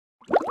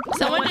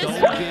Someone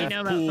just Don't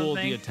give Pool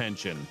the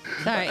attention.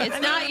 Sorry, it's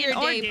not your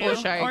day,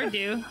 Poolshark.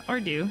 Or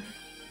do.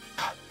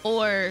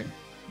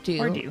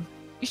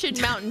 You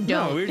should Mountain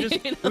Don't. No, we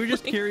were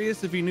just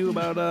curious if you knew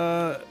about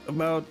the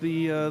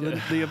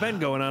event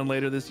going on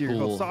later this year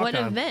called SawCon. What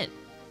event?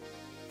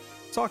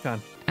 SawCon.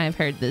 I've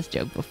heard this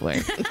joke before.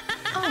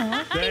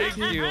 Oh, Thank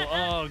you.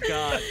 Oh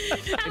God.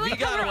 If you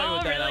got away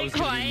with that, I was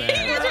gonna be You mad.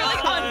 guys were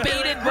like on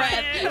bated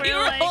breath. You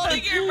were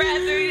holding your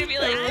breath. You're gonna be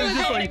like, I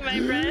was holding my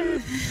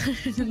breath.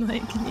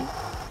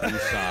 Like, You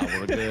saw.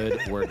 We're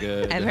good. We're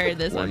good. I've heard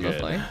this one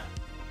before.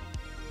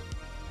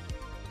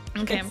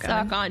 okay, I'm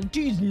Suck coming. on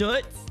these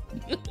nuts.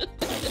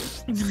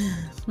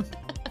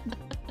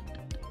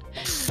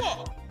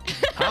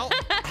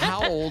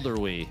 How old are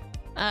we?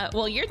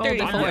 Well, you're Old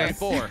 34. I'm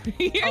 34.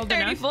 You're Old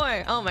enough.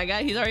 34. Oh my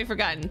God, he's already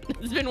forgotten.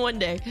 It's been one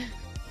day.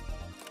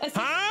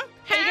 Huh?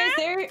 Are you guys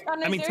there?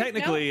 I mean,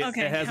 technically, No?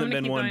 Okay, it I'm hasn't gonna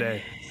been keep one going.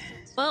 day.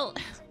 Well,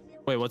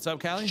 Wait, what's up,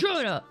 Callie?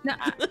 shut up. No,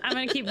 I'm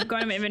gonna keep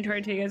going to my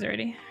inventory till you guys are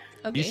ready.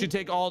 Okay. You should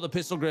take all the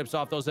pistol grips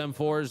off those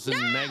M4s and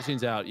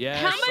magazines out.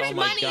 Yes. How much oh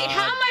my money? God.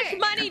 How much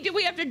money do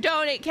we have to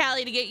donate,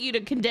 Callie, to get you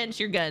to condense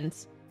your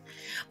guns?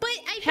 But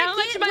I How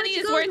much forget money what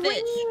is goes worth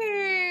it?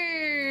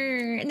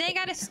 where. They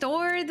gotta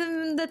store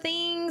the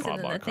things, and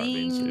then Bought the carbine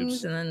things,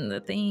 soups. and then the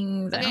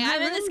things. I Okay, don't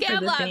have I'm in the room for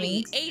scout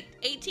lobby. things.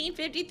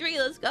 1853.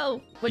 Let's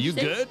go. What'd You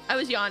say? good? I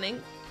was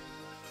yawning.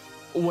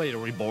 Wait, are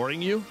we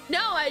boring you? No,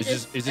 I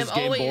just. Is this am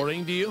game always...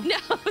 boring to you? No,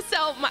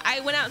 so I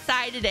went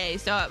outside today,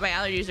 so my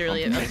allergies are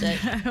really upset.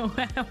 I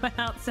went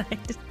outside.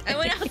 I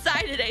went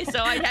outside today,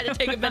 so I had to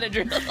take a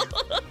Benadryl.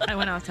 I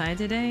went outside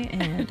today,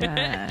 and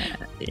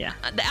yeah.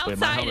 The Wait,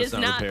 my outside helmet's is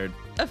not not repaired.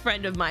 a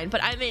friend of mine,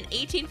 but I'm in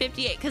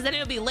 1858 because then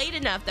it'll be late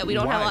enough that we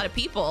don't have a Why? lot of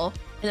people,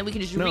 and then we can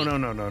just No, read.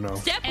 no.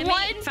 Step I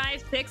one. mean,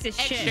 5'6" is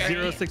shit.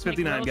 Extra. right?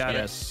 0659, Like, got real it.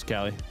 Yes,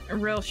 Callie. shit.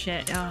 Real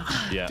shit.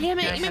 Oh. Yeah. Damn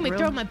it! Yeah, You made me real-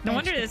 throw my. No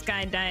wonder this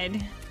guy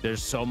died.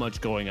 There's so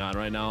much going on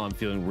right now. I'm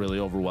feeling really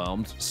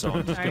overwhelmed. So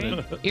I'm just Sorry.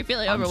 gonna. You're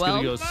feeling I'm just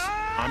overwhelmed. gonna go.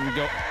 I'm gonna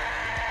go.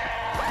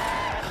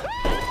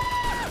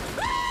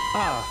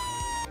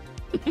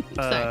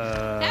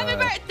 Happy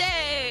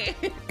birthday!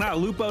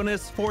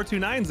 Luponus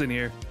 429's in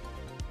here.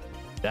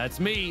 That's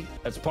me.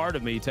 That's part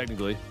of me,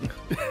 technically.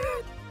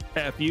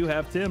 F you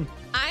have Tim.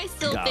 I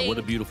still God, think. what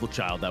a beautiful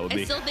child that would I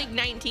be. still think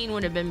 19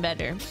 would have been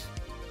better.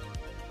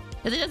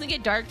 Because it doesn't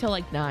get dark till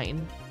like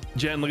 9.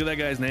 Jen, look at that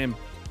guy's name.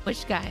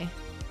 Which guy?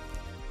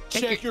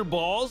 Check your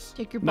balls.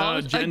 Check your No,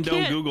 balls. Jen, I don't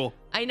can't- Google.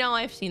 I know,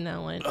 I've seen that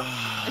one.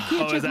 I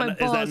can't Oh, check is that my not- is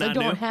that balls. I not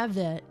don't new? have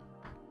that.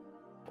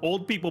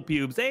 Old people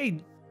pubes. Hey,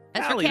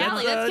 That's for Callie,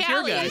 Callie. That's your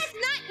Callie. guy. That's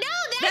not. No,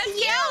 That's that's,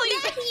 you.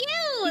 Callie's. That's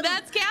you.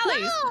 That's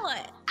Callie's. No,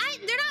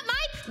 they're not my.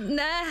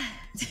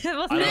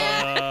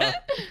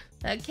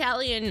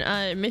 Callie and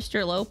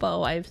Mr.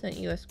 Lopo, I've sent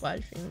you a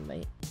squad stream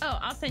invite. Oh,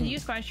 I'll send you a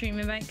squad stream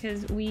invite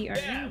because we are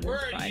in the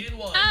squad.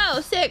 one.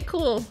 Oh, sick,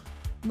 cool.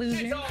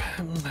 Loser.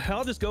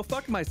 I'll just go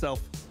fuck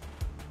myself.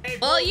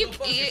 Well, you.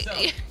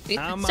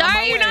 I'm on Sorry,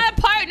 my you're way. not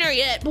a partner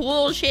yet.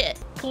 Bullshit.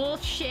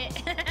 Bullshit.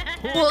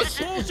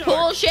 Bullshit.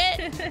 Bullshit.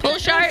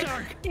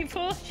 Poolshark. You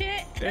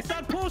bullshit. It's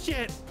not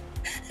bullshit.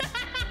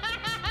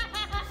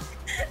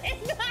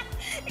 It's not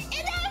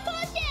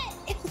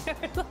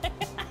bullshit.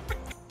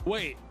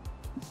 Wait.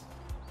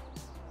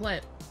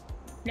 What?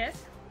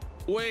 Yes.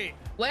 Wait.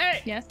 Where?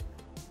 Yes.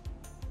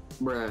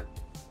 Bruh.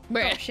 Oh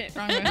Bruh. shit.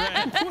 Wrong one.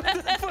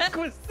 What the fuck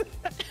was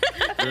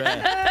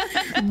Right.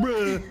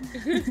 Bruh.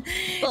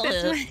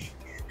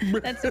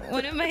 That's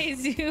one of my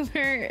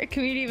Zoomer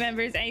community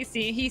members,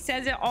 AC. He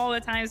says it all the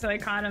time, so I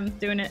caught him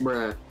doing it.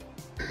 Bruh.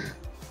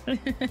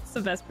 It's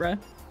the best, bro.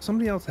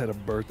 Somebody else had a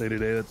birthday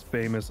today that's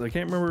famous. I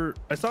can't remember.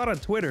 I saw it on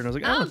Twitter and I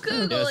was like, Oh, oh,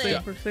 Google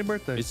Yeah, it. say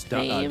birthday. It's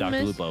Dr.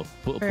 Famous Lupo.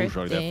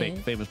 Poolshark. That birthday.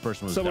 famous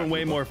person was Someone Dr. way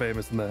Lupo. more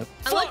famous than that.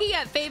 I'm looking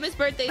at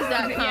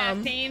famousbirthdays.com. Yeah,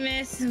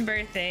 famous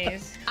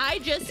birthdays.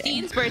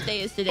 Justine's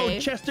birthday is Oh, today.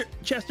 Chester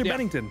Yeah.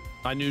 Bennington.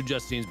 I knew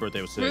Justine's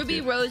birthday was today. Ruby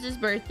too. Rose's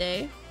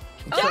birthday.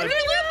 Oh, Dr. I-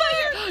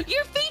 Lupo,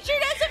 you're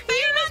featured as a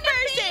famous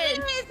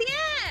person.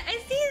 Yeah, I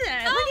see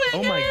that. Oh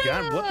Look Oh my at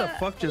God, what the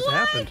fuck just What?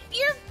 happened?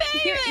 You're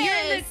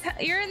famous.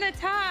 you're in the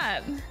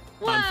top. I'm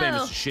Whoa.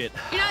 famous as shit.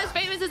 You're not as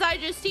famous as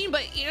Justine,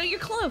 but you're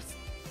close.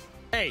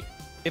 Hey,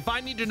 if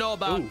I need to know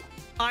about Ooh.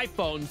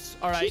 iPhones,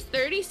 all right. She's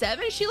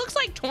 37. She looks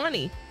like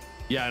 20.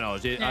 Yeah, I know.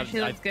 Yeah, she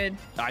looks good.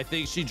 I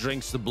think she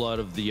drinks the blood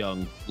of the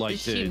young, like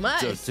She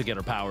must. to get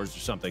her powers or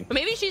something. But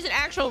maybe she's an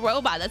actual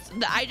robot. That's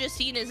the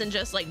Justine isn't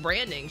just like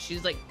branding.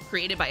 She's like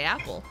created by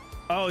Apple.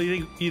 Oh,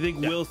 you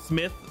think Yeah. Will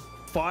Smith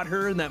fought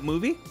her in that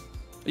movie?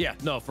 Yeah,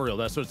 no, for real.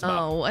 That's what it's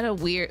about. Oh, what a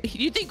weird.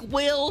 You think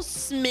Will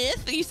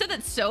Smith? You said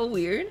that's so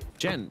weird.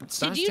 Jen,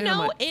 Did you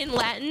know in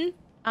Latin,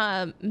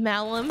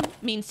 malum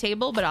means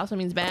table, but also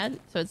means bad?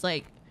 So it's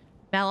like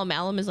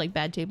malum is like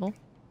bad table.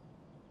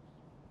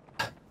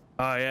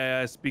 Oh yeah,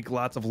 I speak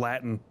lots of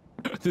Latin.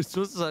 This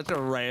was such a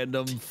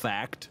random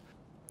fact.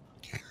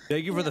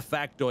 Thank you for the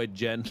factoid,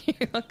 Jen.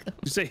 You're welcome.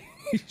 You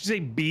say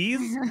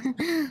bees?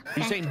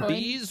 You saying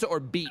bees or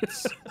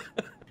beets?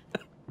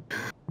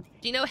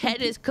 Do you know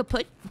head is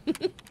kaput?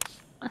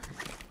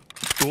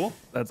 Cool.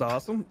 That's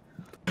awesome.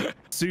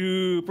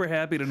 Super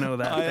happy to know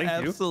that. I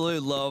Thank you. absolutely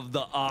love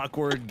the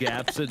awkward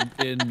gaps in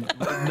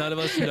none of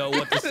us know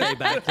what to say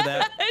back to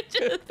that.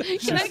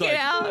 Can I get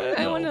out?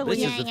 I want to This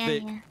leave. is the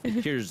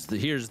thing.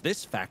 Here's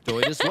this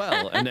factoid as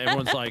well, and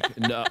everyone's like,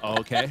 no,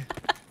 okay,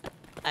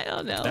 I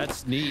don't know.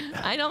 that's neat.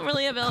 I don't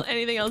really have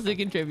anything else to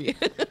contribute.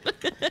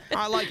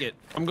 I like it.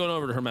 I'm going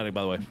over to Hermetic,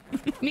 by the way.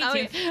 Me Oh, too.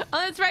 wait. Oh,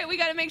 that's right. We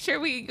got to make sure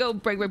we go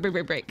break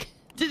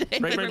today.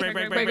 Break.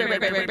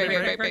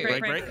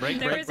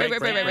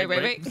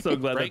 So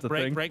glad that's a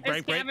thing. Break.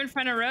 There's Scab in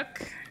front of Rook.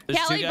 There's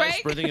Callie, two guys break.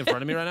 sprinting in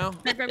front of me right now.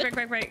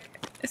 Break.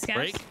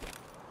 Scabs.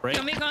 Break.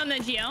 Let me go on the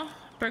GL.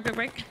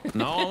 Break.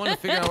 No, I want to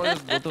figure out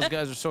what those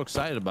guys are so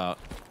excited about.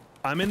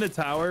 I'm in the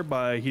tower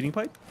by heating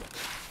pipe.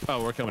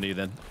 Oh, we're coming to you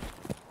then.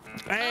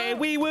 Hey,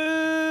 we would.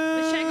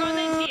 Should I go on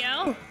the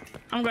GL?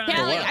 I'm going on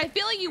Callie, the GL. I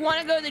feel like you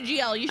want to go to the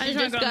GL. You I should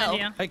just just want to go on go.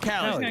 the GL. Hey,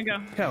 Callie, I'm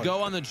gonna go.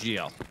 go on the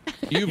GL.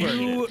 You've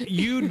earned it.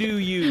 You do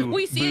you.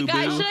 We see a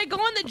guy. boo-boo. Should I go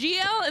on the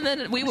GL? And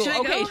then we will. Should I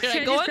Okay, go? should I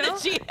Should I go on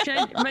just the go? GL? Should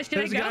I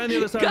There's a guy go? on the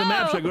other side of the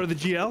map. Go. Should I go to the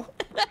GL?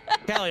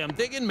 Callie, I'm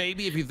thinking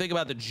maybe if you think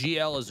about the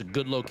GL as a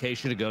good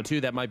location to go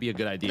to, that might be a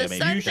good idea. The Maybe.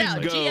 sun's should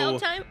out. go GL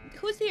time.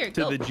 Who's here?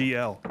 To Go. the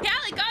GL.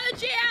 Callie, go to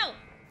the GL.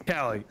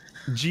 Callie,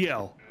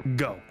 GL,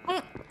 go.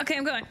 Okay,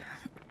 I'm going.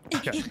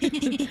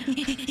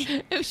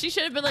 She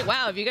should have been like,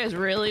 "Wow, if you guys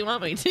really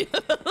want me to." Yeah,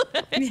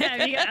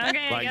 okay,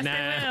 I Like, guess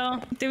I nah.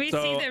 will. Do we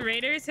So- see the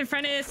Raiders in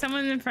front of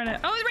someone in front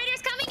of? Oh, the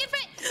Raiders coming in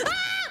front!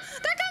 Ah!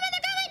 They're coming!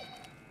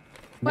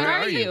 Where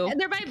are you?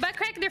 They're by butt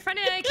crack. They're in front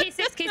of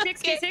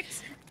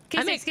K6.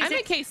 I'm at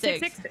K6.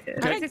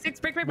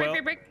 K6. Break. Well-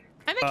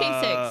 I'm at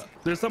K6.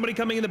 There's somebody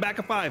coming in the back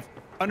of 5,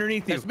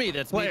 underneath you. That's me.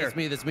 That's Player.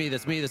 me. That's me.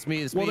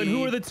 Well, then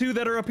who are the 2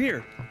 that are up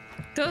here?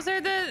 Those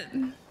are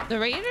the. The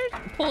Raiders?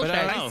 But I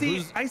Poolshark. don't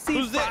know. I see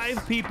who's this?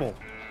 5 people.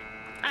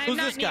 I'm Who's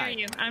not this near guy?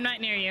 you. I'm not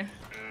near you.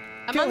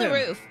 I'm kill on the him.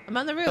 roof. I'm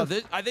on the roof. Oh,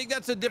 I think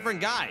that's a different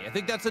guy. I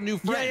think that's a new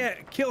friend. Yeah,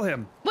 kill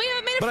him. Wait,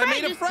 I made a But friend. I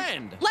made a Just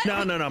friend.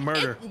 let- No,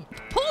 murder.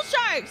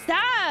 Poolshark,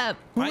 stop.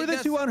 Who I are the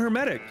guess- 2 on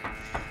Hermetic?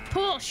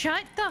 Pool,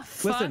 shut the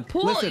fuck. Listen,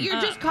 Pool, listen. you're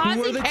just Who are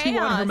causing the 2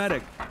 chaos. on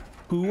Hermetic?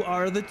 Who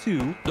are the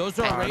 2? Those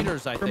are on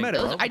Raiders, I think.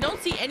 Hermetic? Those- I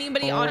don't see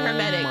anybody on Oh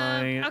Hermetic.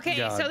 my Okay,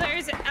 God. so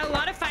there's a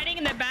lot of fighting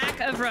in the back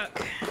of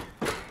Rook.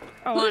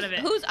 A lot of it.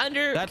 Who's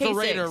under That's K6? a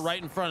Raider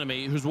right in front of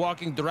me who's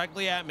walking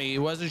directly at me,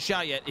 who hasn't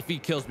shot yet. If he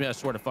kills me, I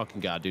swear to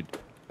fucking God, dude.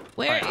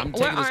 Where, Alright, I'm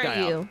where taking this are guy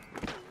out. you?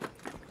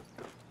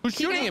 Who's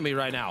shooting at me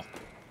right now?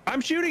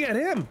 I'm shooting at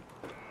him.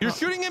 You're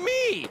shooting at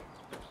me.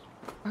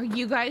 Are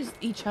you guys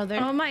each other?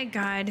 Oh my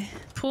God.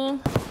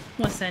 Pool,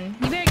 listen.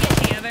 You better get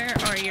together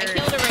or you're. I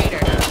killed a Raider.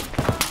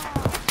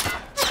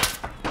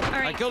 All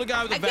I right. killed a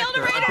guy with a I vector. killed a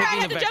I'm Raider. I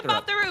picking had the to jump vector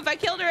off the roof. I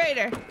killed a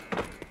Raider.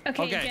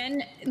 Okay, Okay.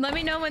 Jen, let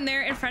me know when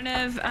they're in front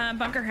of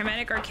Bunker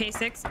Hermetic or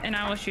K6, and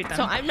I will shoot them.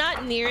 So I'm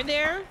not near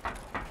there.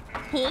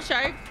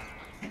 Poolshark,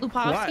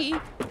 Lupovsky.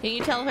 Can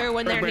you tell her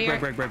when they're near?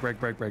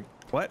 Break.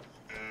 What?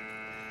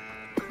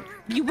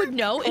 You would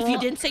know if you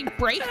didn't say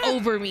break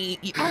over me.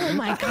 Oh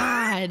my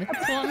God.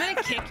 Pool, I'm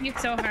gonna kick you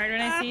so hard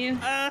when I see you.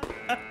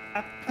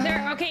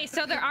 Okay,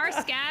 so there are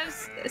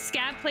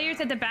scab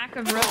players at the back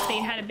of Rook. They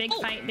had a big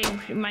fight. They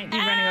might be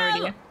running over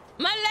to you.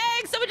 My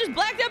legs! Someone just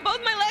blacked out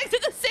both my legs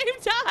at the same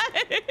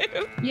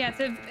time. Yeah,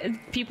 so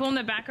people in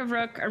the back of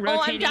Rook are Oh, I'm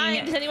rotating.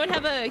 dying. Does anyone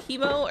have a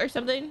hemo or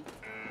something?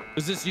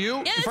 Is this you? Yeah,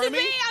 in this front is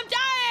of me. I'm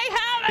dying.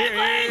 Help me,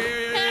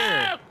 please.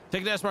 Help.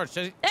 Take that smart.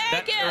 Thank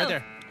Thank you. Right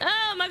there.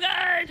 Oh my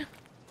God.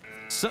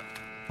 So,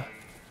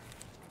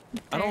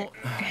 I don't.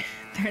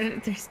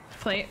 There's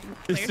player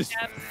This is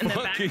scabs in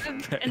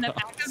the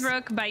back of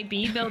Rook by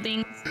B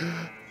buildings.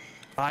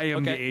 I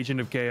am the Okay. agent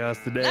of chaos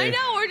today. I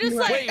know. We're just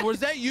like. Wait, was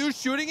that you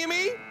shooting at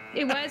me?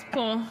 It was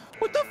Pool.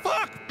 What the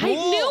fuck? I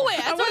knew it.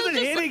 I That's why wasn't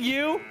just hitting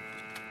you.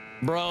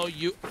 Bro,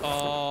 you.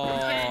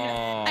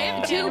 Oh. I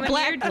have two when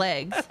black you're-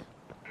 legs.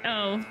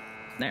 Oh,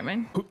 never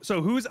mind. So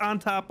who's on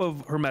top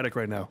of Hermetic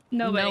right now?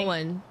 Nobody. No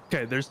one.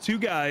 Okay, there's 2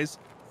 guys,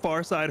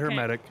 far side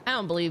Hermetic, I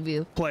don't believe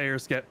you.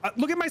 players get.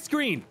 Look at my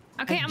screen.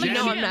 Okay, I'm gonna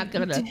No, shoot I'm not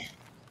him. gonna.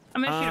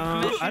 I'm gonna shoot him.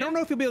 I'm gonna shoot I don't him.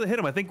 know if you'll be able to hit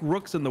him. I think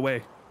Rook's in the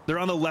way. They're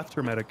on the left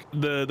Hermetic.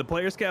 The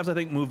player scavs I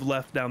think move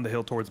left down the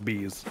hill towards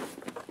B's.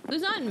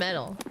 Who's on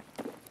metal?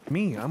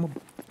 Me, I'm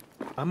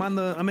in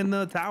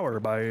the tower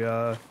by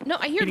No,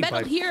 I hear Heating metal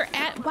pipe. here.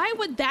 Why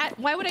would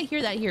I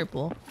hear that here,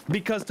 Pool?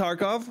 because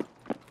Tarkov.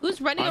 Who's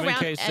running I'm in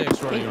around?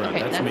 K6 running around.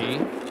 Okay, That's me.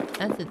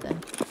 That's it then.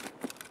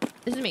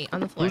 This is me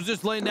on the floor. Who's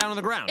just laying down on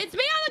the ground? It's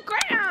me on the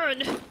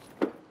ground.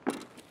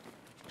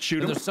 Shoot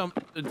And him. there's some.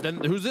 Then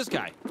who's this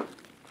guy?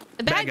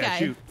 The bad guy.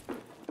 Shoot.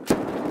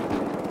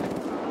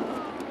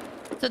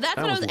 So that's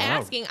That what I was was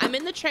loud. asking. I'm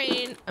in the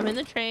train.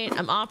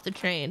 I'm off the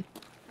train.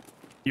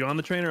 You on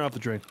the train or off the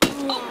train?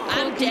 Oh,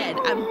 I'm dead.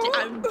 I'm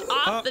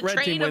off the red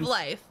team train of wins.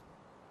 life.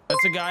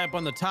 That's a guy up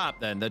on the top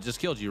then that just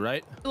killed you,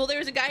 right? Well, there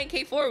was a guy in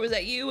K4. Was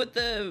that you with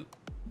the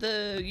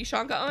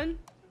Yushanka on?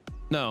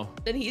 No.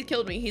 Then he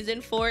killed me. He's in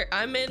 4.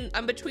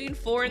 I'm between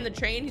 4 and the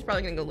train. He's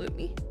probably gonna go loot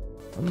me.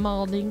 I'm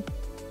malding.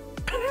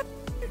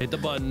 Hit the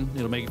button.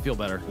 It'll make you feel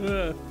better.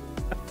 Oh,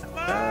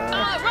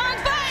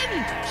 wrong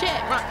button!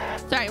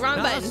 Shit. Sorry, wrong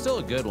No, button. that's still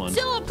a good one.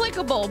 Still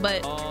applicable,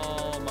 but.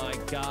 Oh my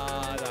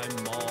god,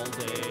 I'm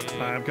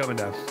molding. I'm coming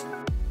down.